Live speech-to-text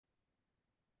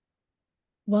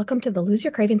Welcome to the Lose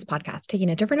Your Cravings podcast, taking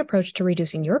a different approach to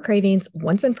reducing your cravings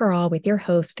once and for all with your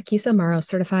host, Kisa Amaro,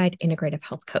 certified integrative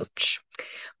health coach.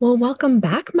 Well, welcome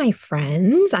back, my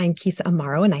friends. I'm Kisa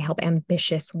Amaro, and I help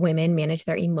ambitious women manage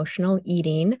their emotional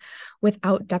eating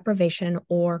without deprivation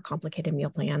or complicated meal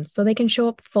plans so they can show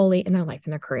up fully in their life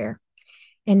and their career.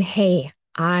 And hey,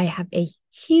 I have a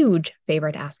huge favor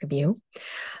to ask of you.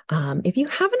 If you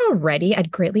haven't already,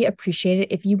 I'd greatly appreciate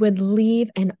it if you would leave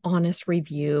an honest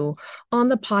review on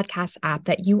the podcast app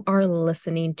that you are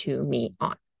listening to me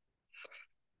on.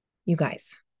 You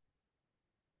guys,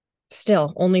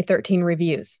 still only 13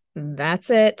 reviews. That's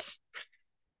it.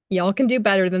 Y'all can do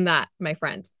better than that, my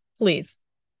friends. Please.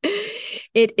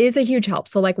 It is a huge help.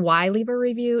 So, why leave a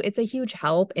review? It's a huge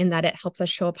help in that it helps us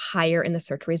show up higher in the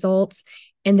search results.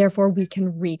 And therefore, we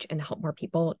can reach and help more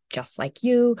people just like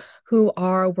you who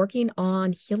are working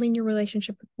on healing your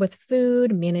relationship with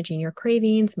food, managing your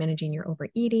cravings, managing your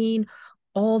overeating,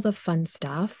 all the fun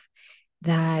stuff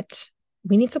that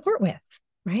we need support with,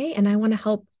 right? And I want to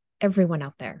help everyone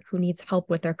out there who needs help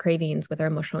with their cravings, with their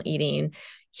emotional eating,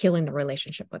 healing the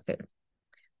relationship with food.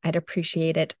 I'd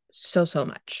appreciate it so, so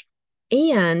much.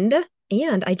 And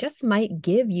I just might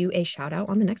give you a shout out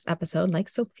on the next episode, like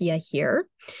Sophia here.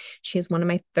 She is one of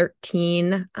my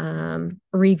 13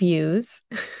 reviews.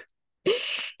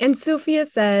 And Sophia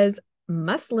says,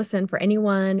 must listen for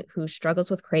anyone who struggles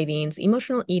with cravings,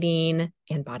 emotional eating,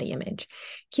 and body image.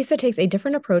 Kisa takes a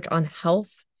different approach on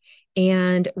health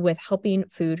and with helping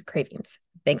food cravings.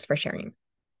 Thanks for sharing.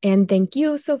 And thank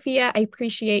you, Sophia. I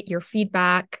appreciate your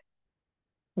feedback.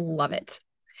 Love it.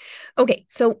 Okay,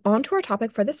 so on to our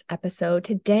topic for this episode.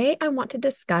 Today, I want to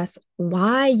discuss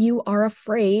why you are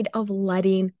afraid of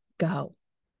letting go.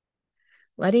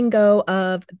 Letting go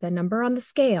of the number on the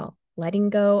scale, letting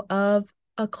go of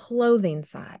a clothing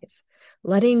size,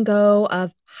 letting go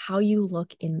of how you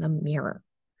look in the mirror,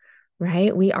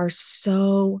 right? We are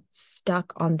so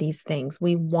stuck on these things.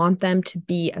 We want them to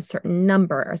be a certain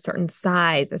number, a certain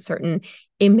size, a certain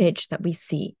image that we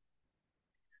see.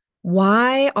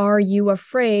 Why are you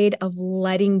afraid of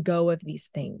letting go of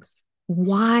these things?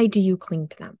 Why do you cling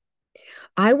to them?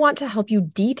 I want to help you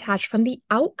detach from the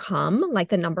outcome, like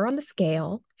the number on the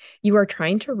scale you are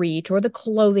trying to reach, or the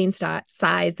clothing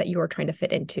size that you are trying to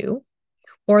fit into,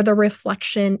 or the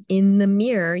reflection in the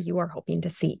mirror you are hoping to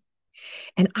see.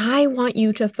 And I want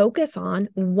you to focus on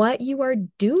what you are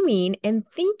doing and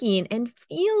thinking and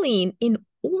feeling in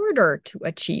order to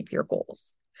achieve your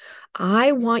goals.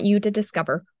 I want you to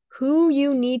discover who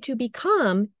you need to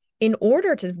become in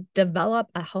order to develop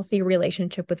a healthy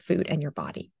relationship with food and your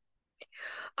body.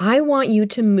 I want you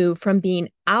to move from being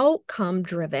outcome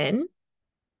driven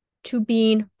to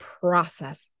being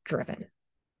process driven.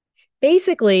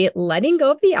 Basically, letting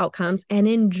go of the outcomes and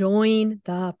enjoying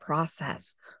the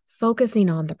process,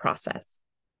 focusing on the process.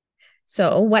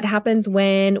 So, what happens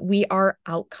when we are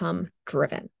outcome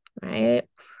driven, right?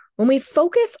 When we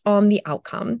focus on the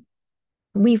outcome,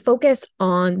 we focus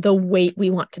on the weight we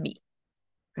want to be,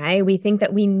 right? We think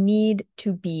that we need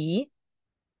to be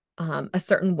a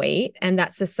certain weight and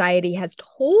that society has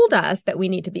told us that we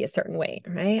need to be a certain weight,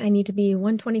 right? I need to be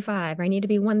 125 or I need to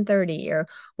be 130 or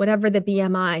whatever the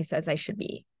BMI says I should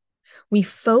be. We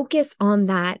focus on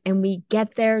that and we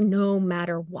get there no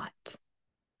matter what,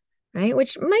 right?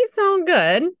 Which might sound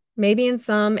good. Maybe in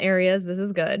some areas this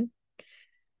is good.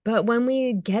 But when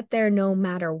we get there no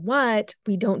matter what,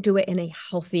 we don't do it in a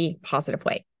healthy, positive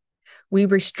way. We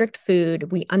restrict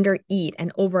food, we undereat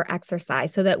and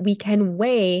overexercise so that we can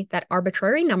weigh that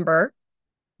arbitrary number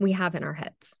we have in our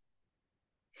heads.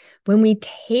 When we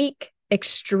take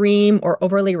extreme or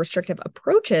overly restrictive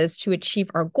approaches to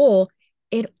achieve our goal,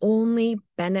 it only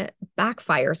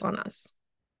backfires on us,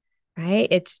 right?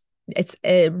 It's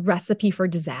a recipe for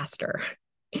disaster.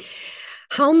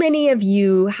 How many of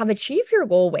you have achieved your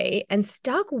goal weight and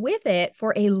stuck with it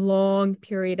for a long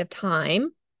period of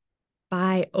time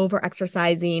by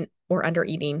overexercising or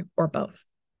undereating or both?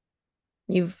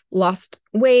 You've lost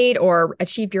weight or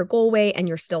achieved your goal weight and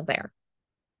you're still there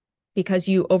because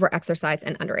you overexercise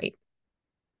and underate.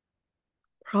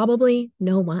 Probably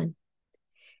no one.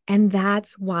 And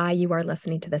that's why you are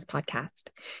listening to this podcast.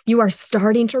 You are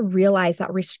starting to realize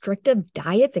that restrictive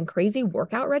diets and crazy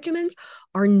workout regimens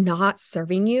are not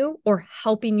serving you or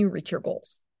helping you reach your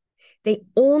goals. They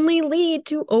only lead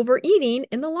to overeating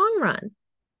in the long run.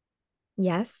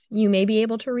 Yes, you may be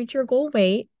able to reach your goal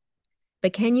weight,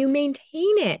 but can you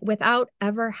maintain it without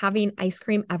ever having ice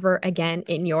cream ever again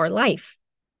in your life?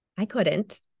 I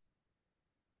couldn't,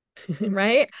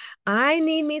 right? I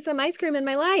need me some ice cream in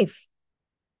my life.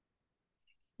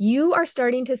 you are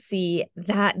starting to see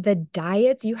that the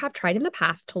diets you have tried in the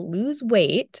past to lose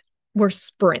weight were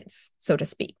sprints, so to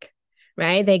speak,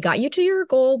 right? They got you to your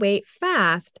goal weight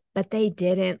fast, but they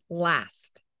didn't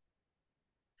last.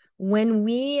 When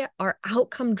we are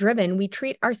outcome driven, we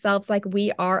treat ourselves like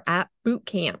we are at boot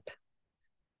camp.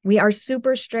 We are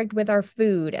super strict with our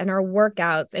food and our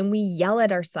workouts, and we yell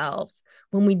at ourselves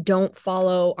when we don't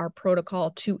follow our protocol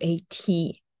to a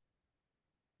T.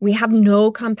 We have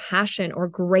no compassion or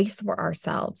grace for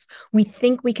ourselves. We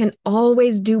think we can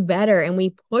always do better, and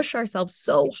we push ourselves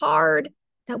so hard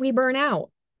that we burn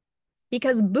out.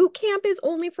 Because boot camp is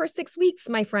only for 6 weeks,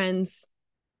 my friends.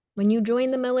 When you join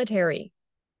the military,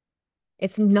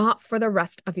 it's not for the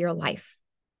rest of your life.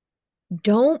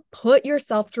 Don't put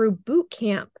yourself through boot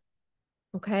camp,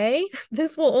 okay?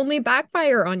 This will only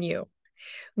backfire on you.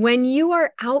 When you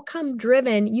are outcome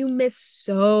driven, you miss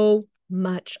so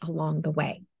much along the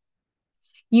way.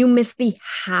 You miss the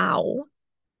how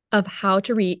of how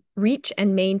to reach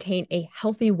and maintain a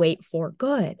healthy weight for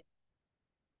good,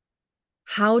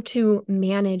 how to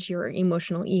manage your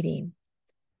emotional eating,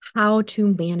 how to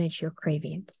manage your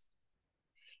cravings.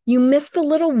 You miss the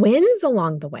little wins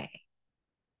along the way.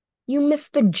 You miss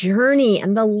the journey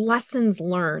and the lessons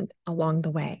learned along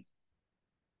the way.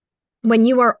 When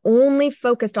you are only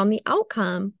focused on the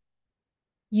outcome,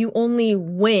 you only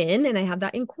win, and I have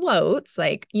that in quotes,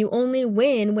 like you only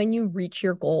win when you reach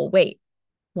your goal weight.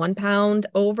 1 pound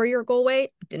over your goal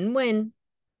weight, didn't win.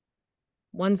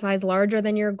 1 size larger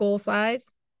than your goal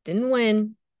size, didn't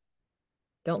win.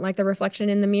 Don't like the reflection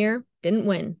in the mirror, didn't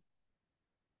win.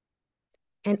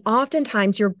 And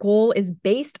oftentimes your goal is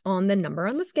based on the number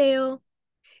on the scale,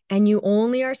 and you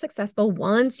only are successful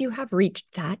once you have reached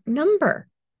that number.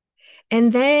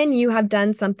 And then you have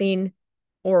done something,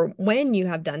 or when you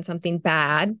have done something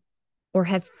bad or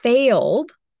have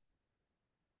failed,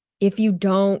 if you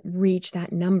don't reach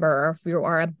that number, or if you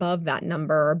are above that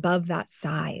number or above that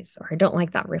size, or I don't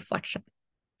like that reflection,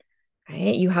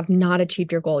 right? You have not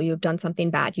achieved your goal. You have done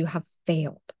something bad. You have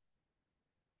failed.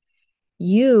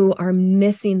 You are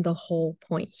missing the whole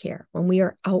point here. When we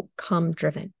are outcome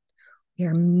driven, we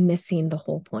are missing the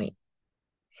whole point.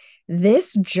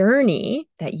 This journey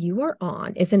that you are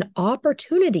on is an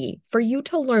opportunity for you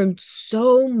to learn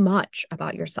so much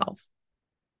about yourself,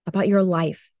 about your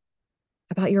life,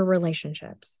 about your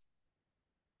relationships.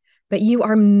 But you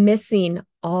are missing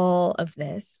all of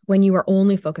this when you are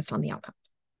only focused on the outcomes.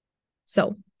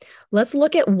 So let's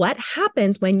look at what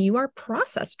happens when you are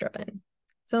process driven.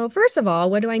 So first of all,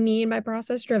 what do I mean by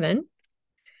process driven?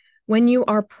 When you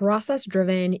are process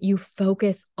driven, you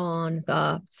focus on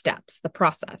the steps, the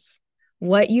process,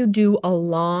 what you do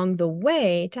along the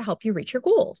way to help you reach your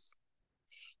goals.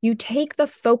 You take the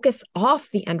focus off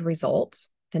the end results,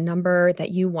 the number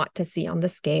that you want to see on the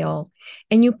scale,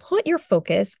 and you put your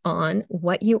focus on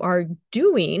what you are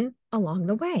doing along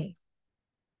the way.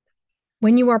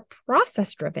 When you are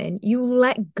process driven, you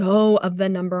let go of the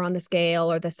number on the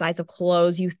scale or the size of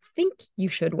clothes you think you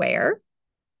should wear.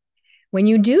 When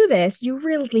you do this, you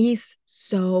release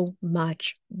so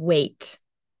much weight,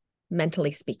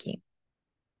 mentally speaking,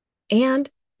 and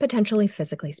potentially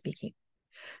physically speaking.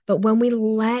 But when we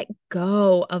let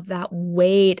go of that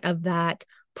weight, of that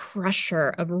pressure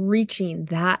of reaching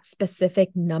that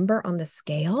specific number on the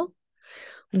scale,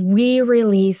 we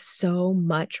release so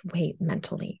much weight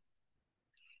mentally.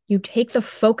 You take the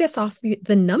focus off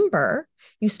the number,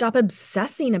 you stop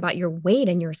obsessing about your weight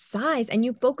and your size, and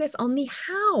you focus on the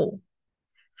how.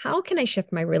 How can I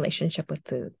shift my relationship with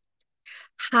food?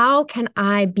 How can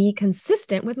I be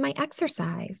consistent with my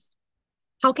exercise?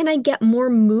 How can I get more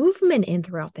movement in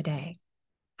throughout the day?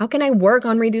 How can I work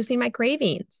on reducing my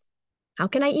cravings? How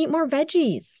can I eat more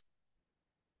veggies?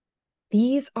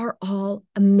 These are all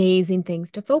amazing things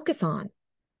to focus on.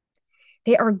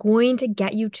 They are going to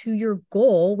get you to your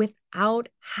goal without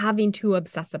having to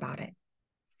obsess about it.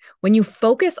 When you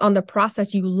focus on the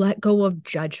process, you let go of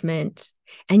judgment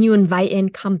and you invite in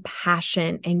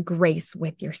compassion and grace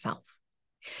with yourself.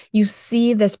 You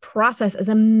see this process as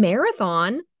a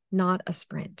marathon, not a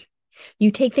sprint. You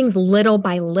take things little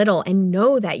by little and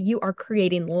know that you are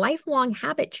creating lifelong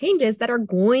habit changes that are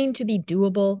going to be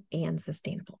doable and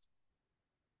sustainable.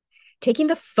 Taking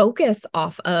the focus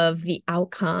off of the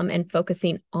outcome and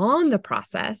focusing on the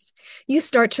process, you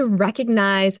start to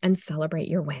recognize and celebrate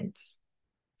your wins.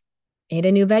 Ate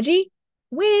a new veggie?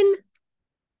 Win.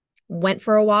 Went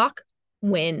for a walk?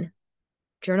 Win.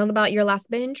 Journaled about your last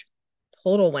binge?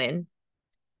 Total win.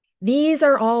 These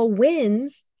are all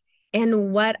wins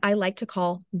and what I like to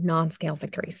call non-scale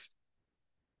victories.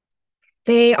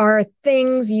 They are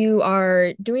things you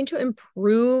are doing to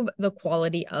improve the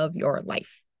quality of your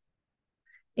life.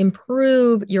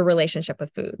 improve your relationship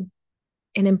with food,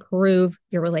 and improve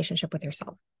your relationship with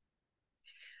yourself.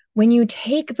 When you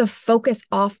take the focus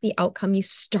off the outcome, you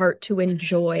start to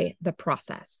enjoy the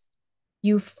process.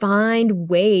 You find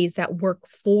ways that work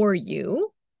for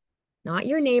you, not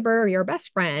your neighbor or your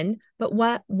best friend, but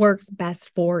what works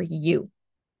best for you.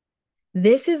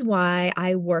 This is why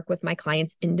I work with my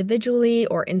clients individually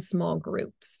or in small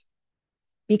groups,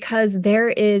 because there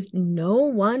is no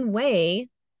one way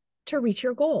to reach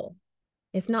your goal.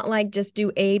 It's not like just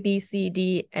do A, B, C,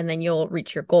 D, and then you'll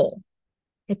reach your goal.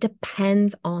 It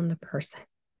depends on the person.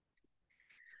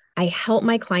 I help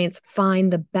my clients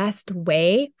find the best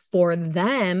way for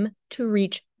them to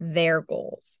reach their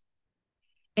goals.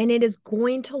 And it is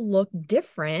going to look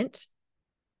different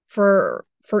for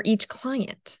each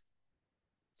client.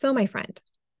 So, my friend,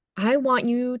 I want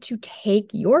you to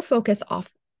take your focus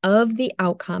off of the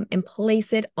outcome and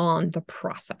place it on the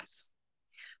process.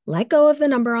 Let go of the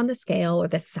number on the scale or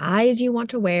the size you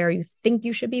want to wear, you think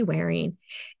you should be wearing,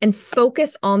 and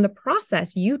focus on the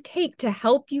process you take to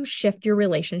help you shift your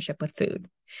relationship with food,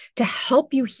 to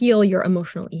help you heal your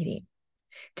emotional eating,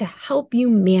 to help you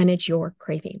manage your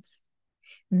cravings.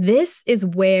 This is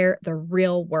where the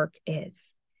real work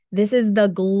is. This is the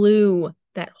glue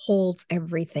that holds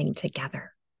everything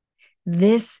together.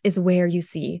 This is where you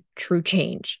see true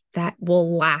change that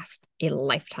will last a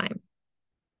lifetime.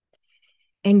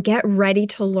 And get ready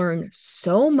to learn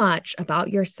so much about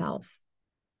yourself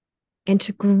and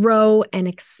to grow and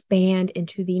expand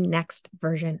into the next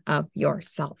version of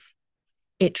yourself.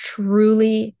 It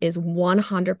truly is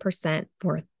 100%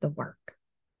 worth the work.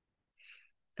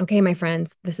 Okay, my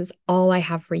friends, this is all I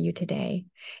have for you today.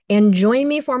 And join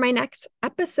me for my next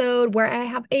episode where I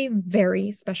have a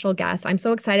very special guest. I'm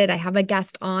so excited. I have a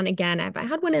guest on again. I haven't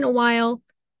had one in a while.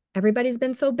 Everybody's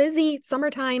been so busy. It's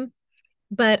summertime.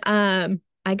 But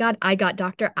I got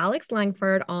Dr. Alex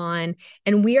Langford on,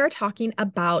 and we are talking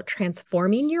about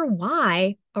transforming your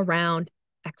why around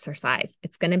exercise.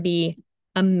 It's going to be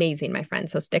amazing, my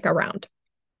friends. So stick around.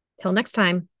 Till next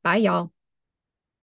time. Bye, y'all.